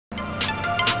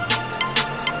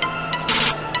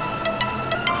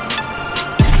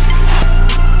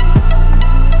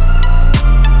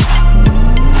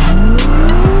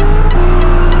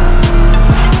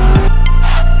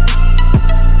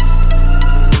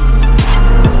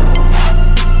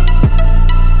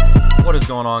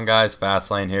going on, guys?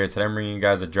 Fastlane here. Today I'm bringing you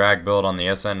guys a drag build on the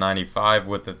SN95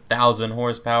 with 1,000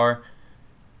 horsepower.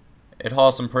 It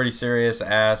hauls some pretty serious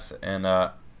ass, and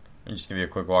let me just give you a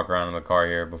quick walk around in the car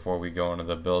here before we go into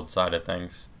the build side of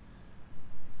things.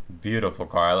 Beautiful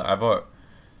car.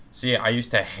 See, I used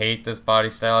to hate this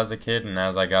body style as a kid, and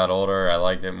as I got older, I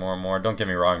liked it more and more. Don't get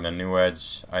me wrong, the new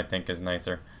Edge I think is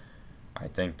nicer. I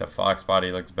think the Fox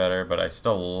body looks better, but I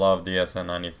still love the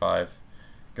SN95.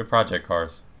 Good project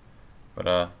cars. But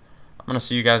I'm going to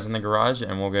see you guys in the garage,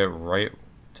 and we'll get right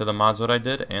to the mods what I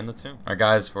did and the tune. Alright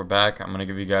guys, we're back. I'm going to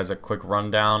give you guys a quick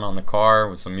rundown on the car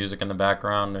with some music in the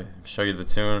background, show you the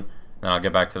tune, then I'll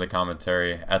get back to the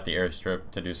commentary at the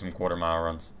airstrip to do some quarter-mile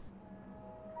runs.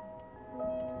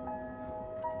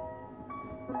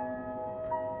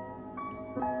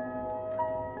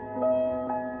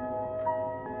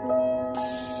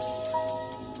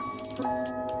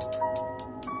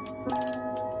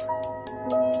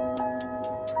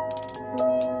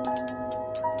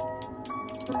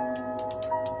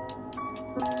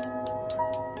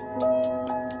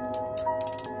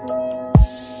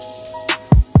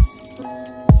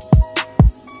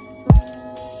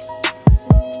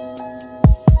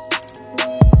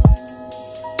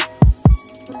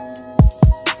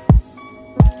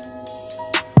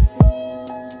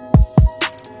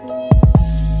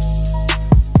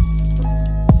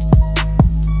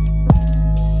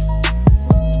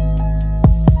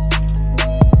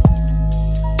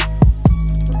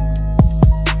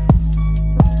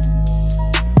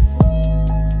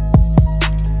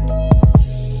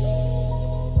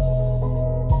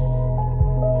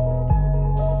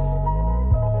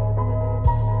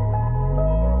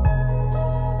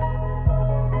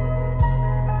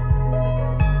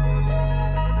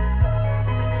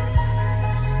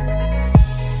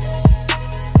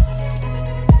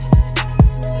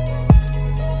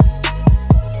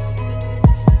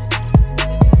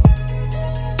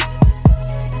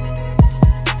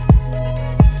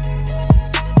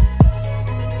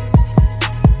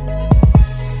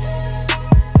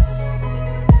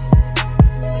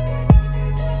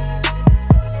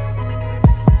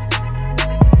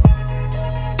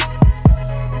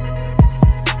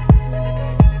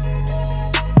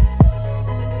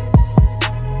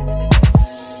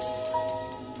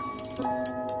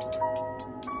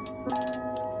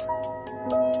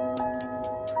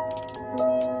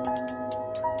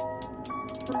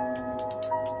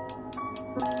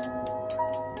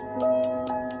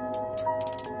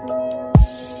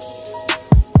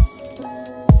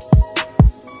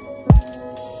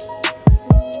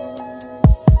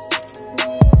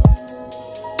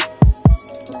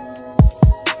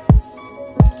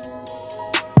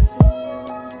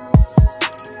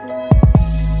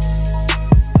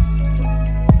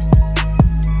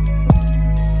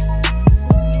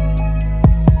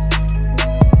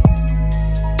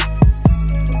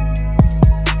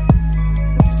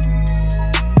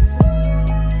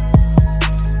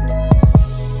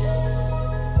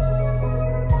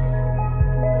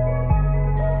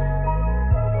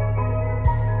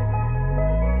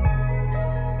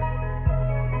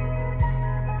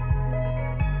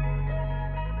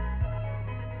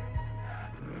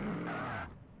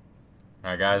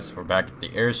 Alright guys, we're back at the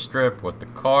airstrip with the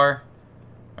car.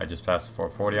 I just passed the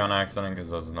 440 on accident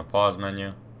because I was in the pause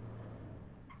menu.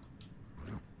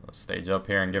 Let's stage up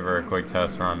here and give her a quick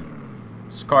test run.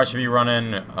 This car should be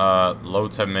running low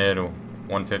to mid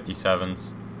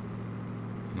 157s.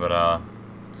 But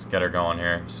let's get her going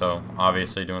here. So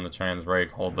obviously doing the trans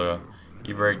brake, hold the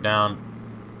e-brake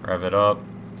down, rev it up.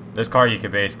 This car you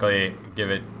could basically give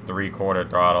it 3/4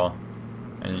 throttle,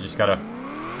 and you just gotta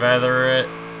feather it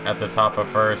at the top of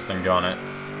first and gun it.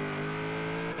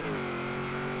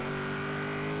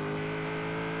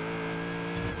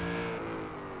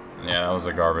 Yeah, that was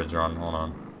a garbage run. Hold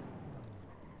on.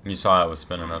 You saw it was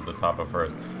spinning at the top of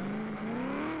first.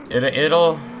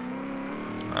 It'll...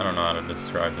 I don't know how to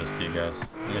describe this to you guys.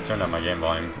 Let me turn down my game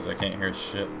volume because I can't hear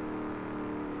shit.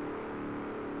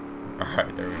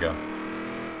 Alright, there we go.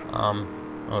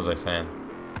 What was I saying?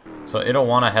 So it'll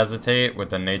want to hesitate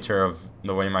with the nature of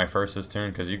the way my first is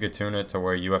tuned, because you could tune it to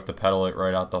where you have to pedal it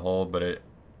right out the hole, but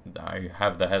I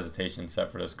have the hesitation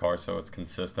set for this car so it's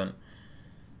consistent.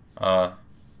 I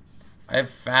have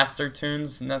faster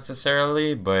tunes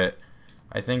necessarily, but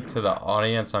I think to the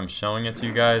audience I'm showing it to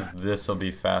you guys, this will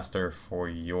be faster for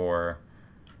your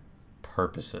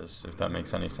purposes, if that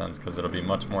makes any sense, because it'll be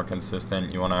much more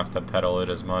consistent. You won't have to pedal it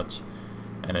as much,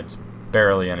 and it's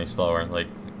barely any slower. Like,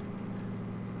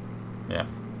 yeah,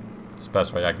 it's the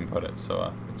best way I can put it.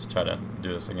 So let's try to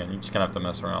do this again. You're just gonna have to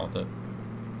mess around with it.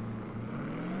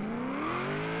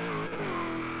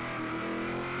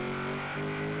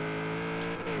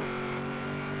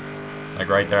 Like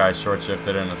right there, I short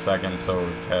shifted in a second, so it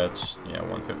would catch, yeah,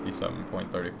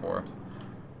 157.34.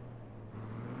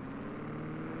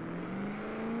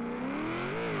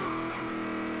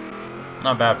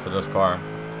 Not bad for this car.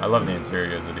 I love the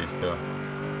interiors of these too.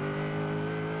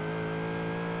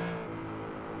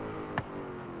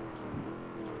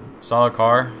 Solid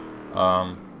car.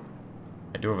 I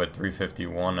do have a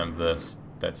 351 of this.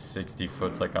 That's 60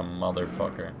 foots like a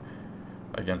motherfucker.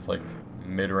 Against like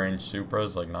mid-range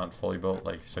Supras, like not fully built,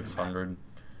 like 600,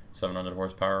 700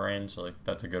 horsepower range. Like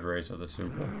that's a good race with a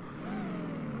Supra.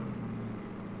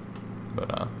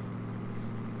 But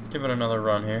let's give it another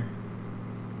run here.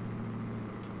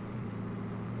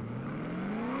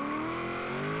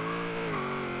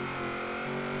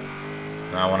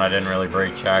 That one I didn't really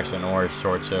break traction or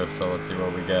short shift, so let's see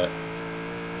what we get.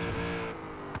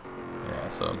 Yeah,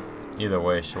 so either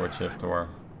way, short shift or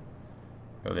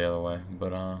go the other way.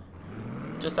 But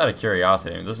just out of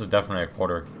curiosity, this is definitely a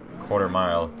quarter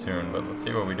mile tune, but let's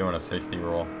see what we do in a 60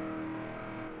 roll.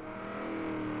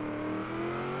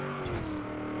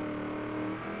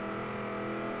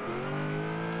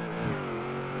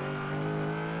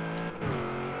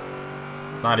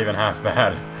 It's not even half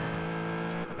bad.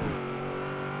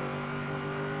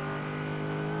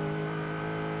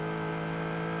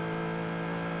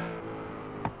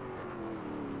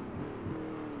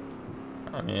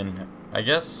 I mean, I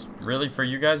guess really for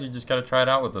you guys, you just gotta try it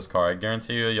out with this car. I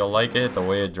guarantee you'll like it. The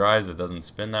way it drives, it doesn't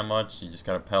spin that much. You just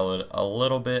gotta pedal it a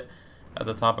little bit at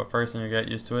the top at first, and you get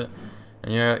used to it.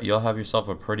 And yeah, you'll have yourself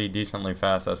a pretty decently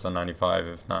fast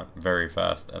SN95, if not very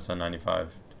fast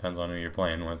SN95. Depends on who you're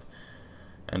playing with.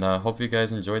 And hope you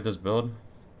guys enjoyed this build.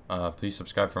 Please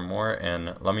subscribe for more,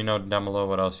 and let me know down below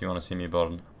what else you want to see me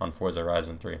build on Forza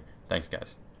Horizon 3. Thanks,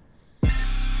 guys.